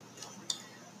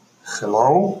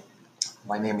Hello,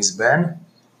 my name is Ben.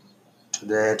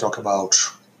 Today I talk about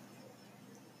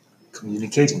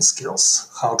communicating skills,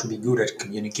 how to be good at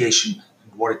communication,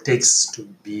 and what it takes to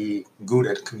be good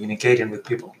at communicating with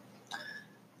people.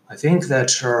 I think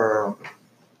that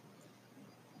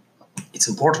it's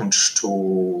important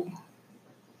to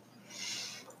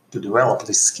develop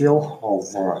this skill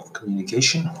of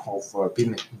communication, of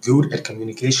being good at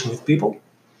communication with people.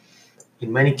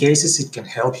 In many cases, it can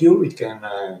help you. It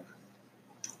can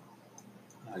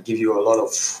give you a lot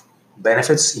of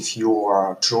benefits if you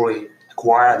truly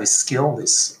acquire this skill,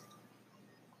 this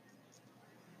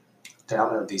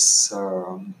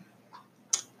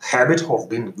habit of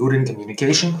being good in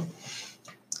communication.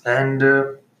 And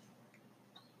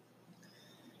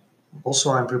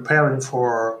also, I'm preparing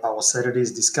for our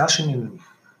Saturday's discussion in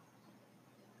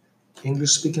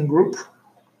English-speaking group,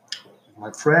 with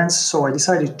my friends. So I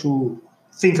decided to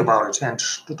think about it and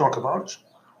to talk about it.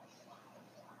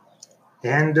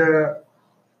 And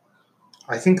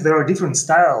I think there are different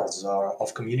styles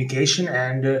of communication,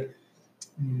 and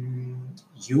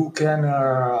you can.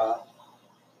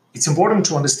 It's important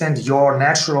to understand your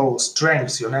natural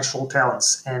strengths, your natural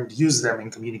talents, and use them in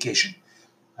communication.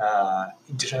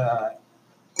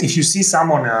 If you see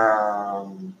someone,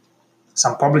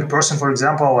 some public person, for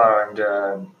example, and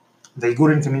they're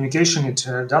good in communication, it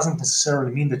doesn't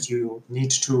necessarily mean that you need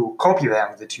to copy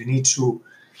them, that you need to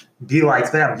be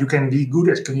like them. You can be good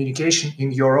at communication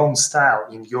in your own style,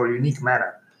 in your unique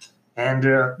manner. And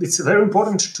it's very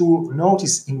important to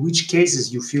notice in which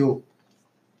cases you feel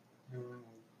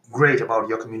great about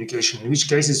your communication, in which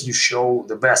cases you show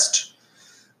the best,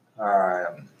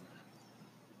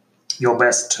 your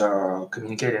best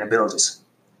communicating abilities.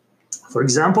 For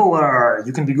example,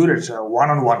 you can be good at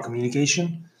one-on-one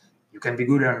communication. You can be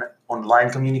good at online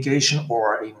communication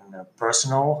or in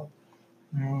personal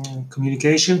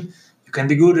communication. You can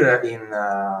be good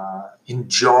in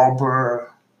job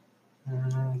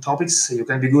topics. You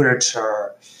can be good at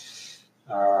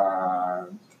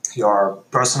your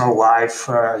personal life,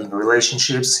 in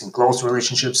relationships, in close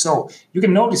relationships. So you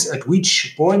can notice at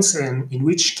which points and in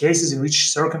which cases, in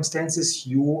which circumstances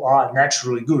you are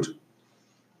naturally good.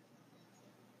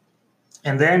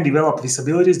 And then develop these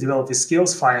abilities, develop these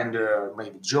skills, find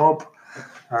maybe job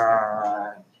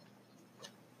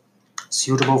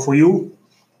suitable for you,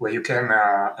 where you can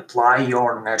apply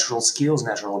your natural skills,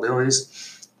 natural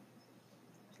abilities,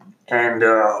 and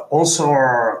also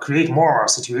create more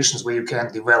situations where you can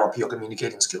develop your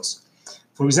communicating skills.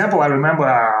 For example, I remember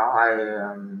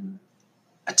I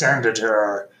attended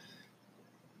a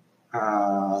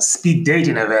speed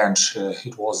dating event.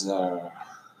 It was a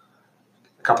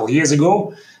couple of years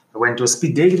ago. I went to a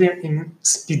speed dating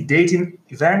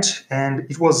event, and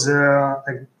it was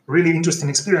a really interesting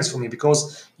experience for me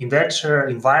because in that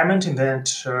environment, in that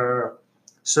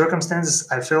circumstances,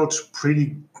 I felt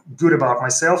pretty good about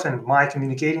myself, and my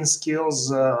communicating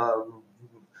skills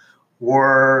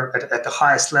were at the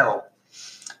highest level.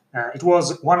 It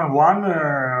was one-on-one,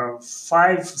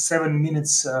 5-7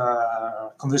 minutes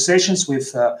conversations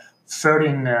with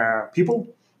 13 people,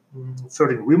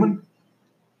 13 women.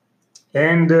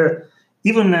 And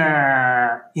even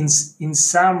in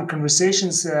some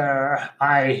conversations,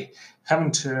 I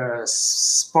haven't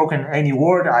spoken any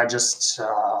word. I just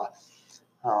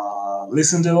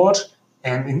listened a lot.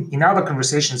 And in other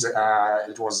conversations,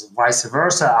 it was vice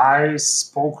versa. I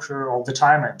spoke all the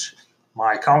time, and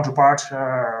my counterpart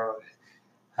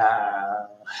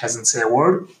hasn't said a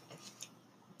word.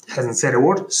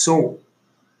 So,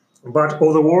 but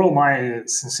overall, my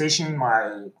sensation,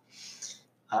 my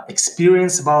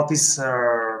experience about this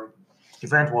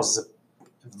event was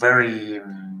very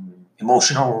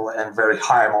emotional and very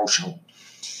high emotional.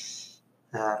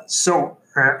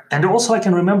 And also I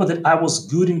can remember that I was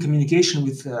good in communication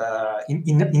with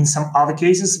in some other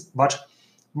cases, but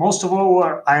most of all,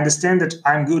 I understand that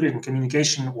I'm good in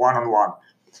communication one-on-one.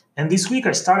 And this week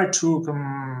I started to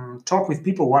talk with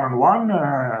people one-on-one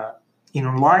in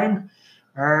online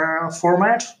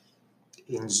format,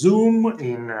 in Zoom,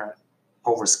 in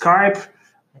over Skype,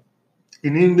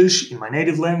 in English, in my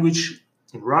native language,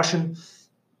 in Russian.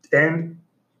 And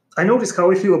I notice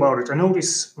how I feel about it. I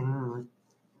notice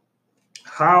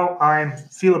how I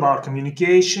feel about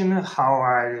communication,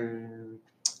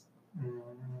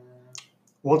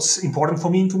 what's important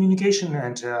for me in communication,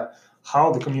 and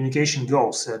how the communication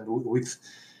goes.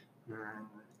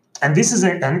 And this is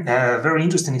a very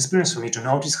interesting experience for me to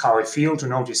notice how I feel, to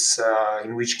notice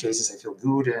in which cases I feel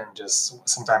good, and just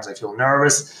sometimes I feel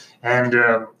nervous, and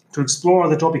to explore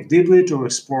the topic deeply, to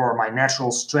explore my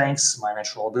natural strengths, my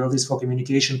natural abilities for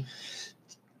communication.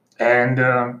 And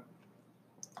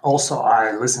Also,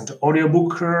 I listen to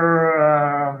audiobook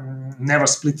Never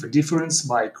Split the Difference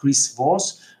by Chris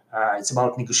Voss. It's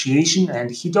about negotiation, and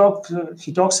he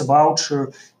talks about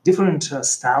different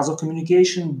styles of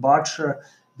communication. But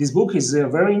this book is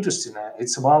very interesting.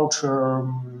 It's about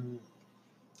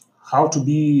how to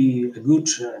be a good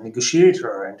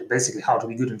negotiator, and basically how to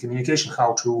be good in communication,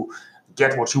 how to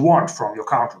get what you want from your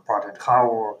counterpart, and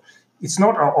how it's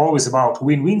not always about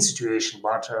win-win situation,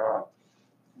 but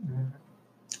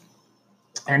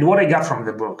and what I got from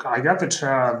the book, I got that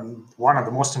one of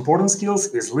the most important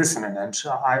skills is listening, and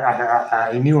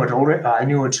I knew it already. I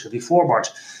knew it before,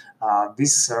 but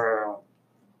this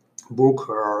book,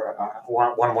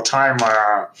 one more time,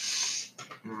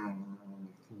 mm,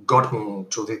 got me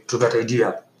to that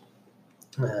idea.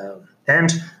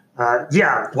 And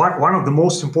yeah, one of the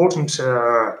most important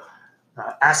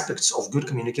aspects of good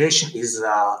communication is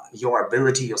your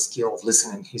ability, your skill of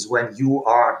listening. Is when you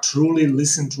are truly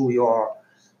listen to your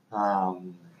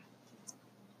um,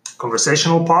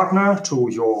 conversational partner, to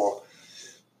your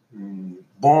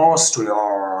boss, to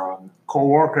your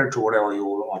coworker, to whatever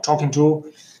you are talking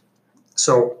to.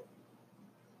 So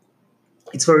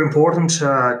it's very important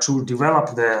to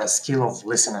develop the skill of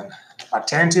listening,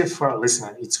 attentive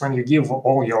listening. It's when you give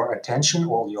all your attention,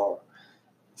 all your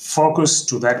focus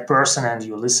to that person, and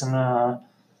you listen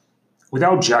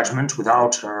without judgment,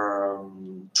 without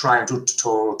trying to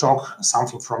talk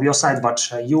something from your side,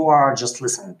 but you are just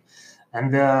listening.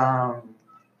 And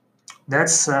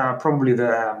that's probably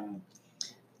the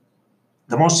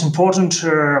most important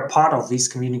part of this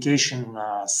communication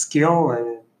skill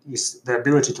is the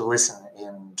ability to listen,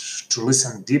 and to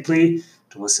listen deeply,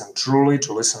 to listen truly,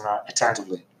 to listen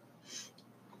attentively.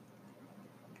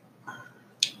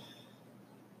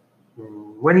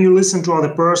 When you listen to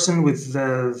other person with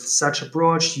such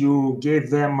approach, you gave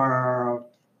them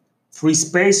free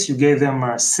space, you gave them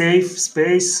a safe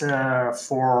space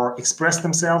for express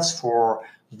themselves, for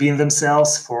being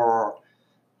themselves, for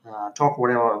talk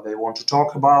whatever they want to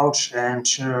talk about, and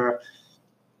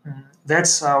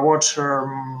that's what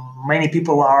many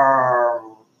people are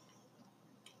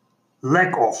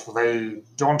lack of. They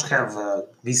don't have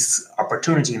this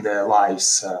opportunity in their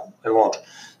lives a lot,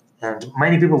 and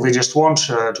many people, they just want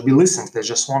to be listened. They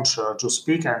just want to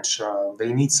speak, and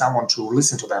they need someone to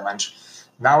listen to them. And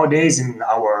nowadays, in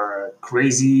our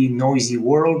crazy, noisy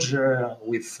world,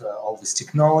 with all this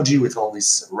technology, with all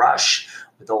this rush,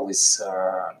 with all this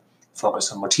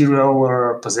focus on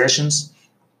material possessions,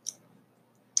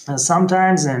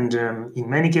 sometimes, and in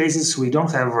many cases, we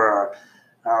don't have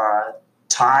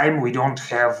time, we don't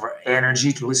have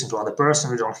energy to listen to other person,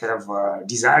 we don't have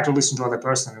desire to listen to other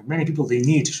person. Many people, they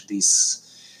need this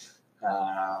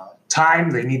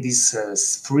time, they need this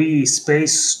free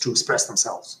space to express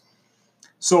themselves.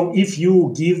 So if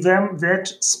you give them that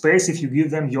space, if you give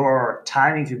them your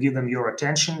time, if you give them your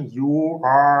attention, you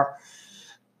are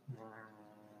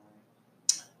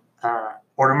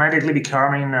automatically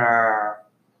becoming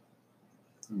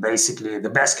basically the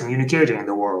best communicator in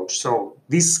the world. So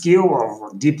this skill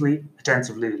of deeply,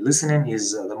 attentively listening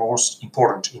is the most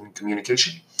important in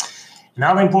communication.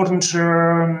 Another important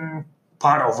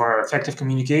part of our effective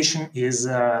communication is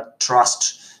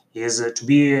trust, is to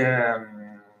be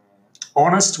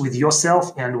honest with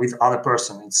yourself and with other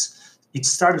person. It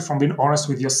started from being honest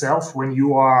with yourself when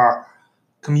you are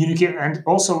communicating, and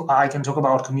also I can talk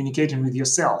about communicating with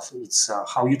yourself. It's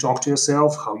how you talk to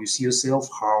yourself, how you see yourself,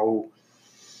 how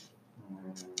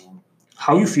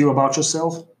you feel about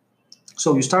yourself.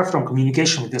 So you start from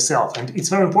communication with yourself, and it's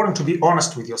very important to be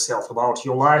honest with yourself about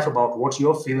your life, about what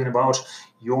you're feeling, about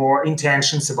your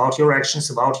intentions, about your actions,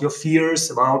 about your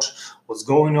fears, about what's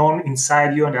going on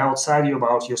inside you and outside you,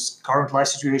 about your current life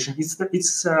situation. It's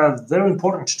very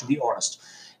important to be honest.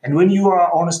 And when you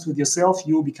are honest with yourself,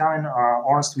 you become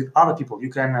honest with other people. You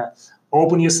can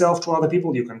open yourself to other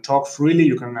people. You can talk freely.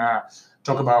 You can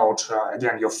talk about,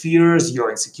 again, your fears, your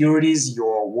insecurities,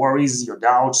 your worries, your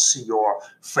doubts, your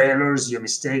failures, your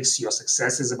mistakes, your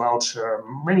successes, about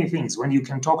many things. When you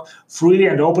can talk freely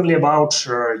and openly about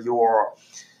your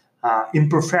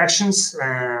imperfections,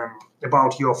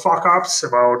 about your fuck ups,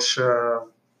 about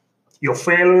your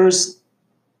failures,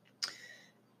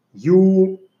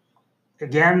 you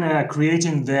again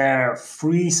creating their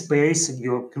free space,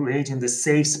 you're creating the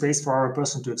safe space for our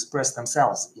person to express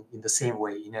themselves in the same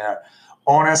way, in a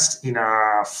honest, in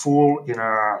a full, in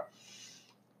a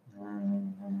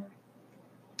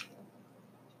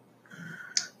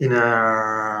in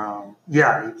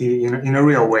a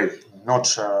real way, not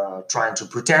trying to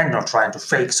pretend, not trying to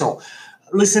fake. So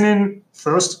listening,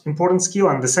 first important skill,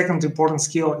 and the second important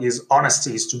skill is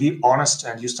honesty, is to be honest,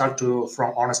 and you start to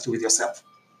from honesty with yourself.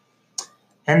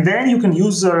 And then you can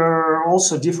use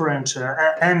also different,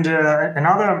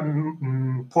 another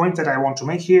point that I want to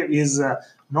make here is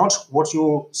not what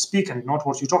you speak and not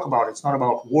what you talk about. It's not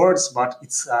about words, but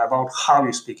it's about how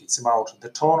you speak. It's about the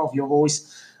tone of your voice,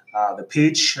 the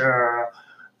pitch.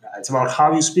 It's about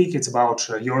how you speak. It's about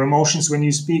your emotions when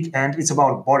you speak, and it's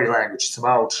about body language. It's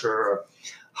about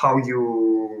how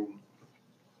you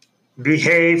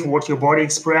behave, what your body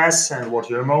express, and what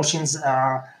your emotions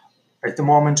are at the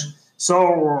moment.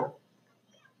 So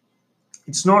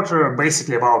it's not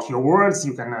basically about your words.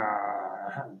 You can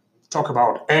talk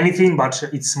about anything, but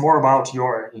it's more about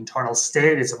your internal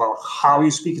state. It's about how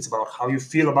you speak. It's about how you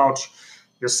feel about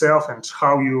yourself and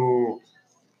how you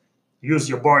use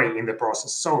your body in the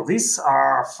process. So these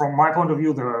are, from my point of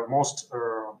view, the most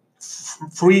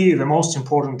the most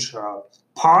important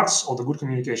parts of the good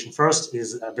communication. First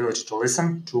is ability to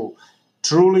listen, to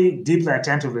truly, deeply,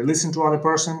 attentively listen to other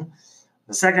person.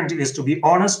 The second is to be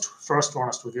honest, first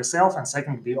honest with yourself, and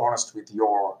second, be honest with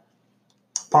your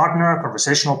partner,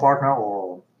 conversational partner,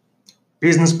 or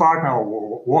business partner,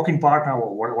 or working partner,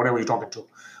 or whatever you're talking to,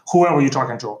 whoever you're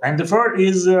talking to. And the third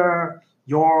is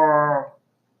your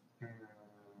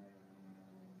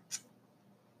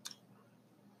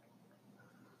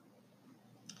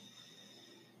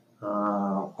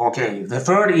okay, the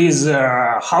third is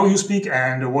how you speak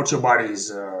and what your body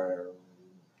is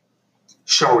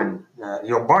showing.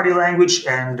 Your body language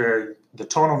and the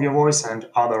tone of your voice and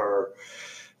other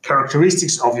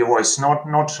characteristics of your voice, not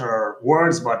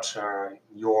words, but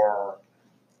your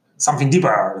something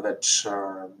deeper that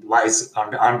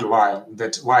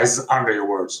lies under your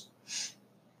words.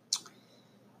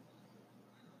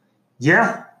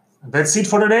 Yeah, that's it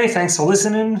for today. Thanks for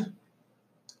listening,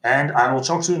 and I will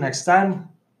talk to you next time.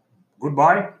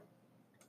 Goodbye.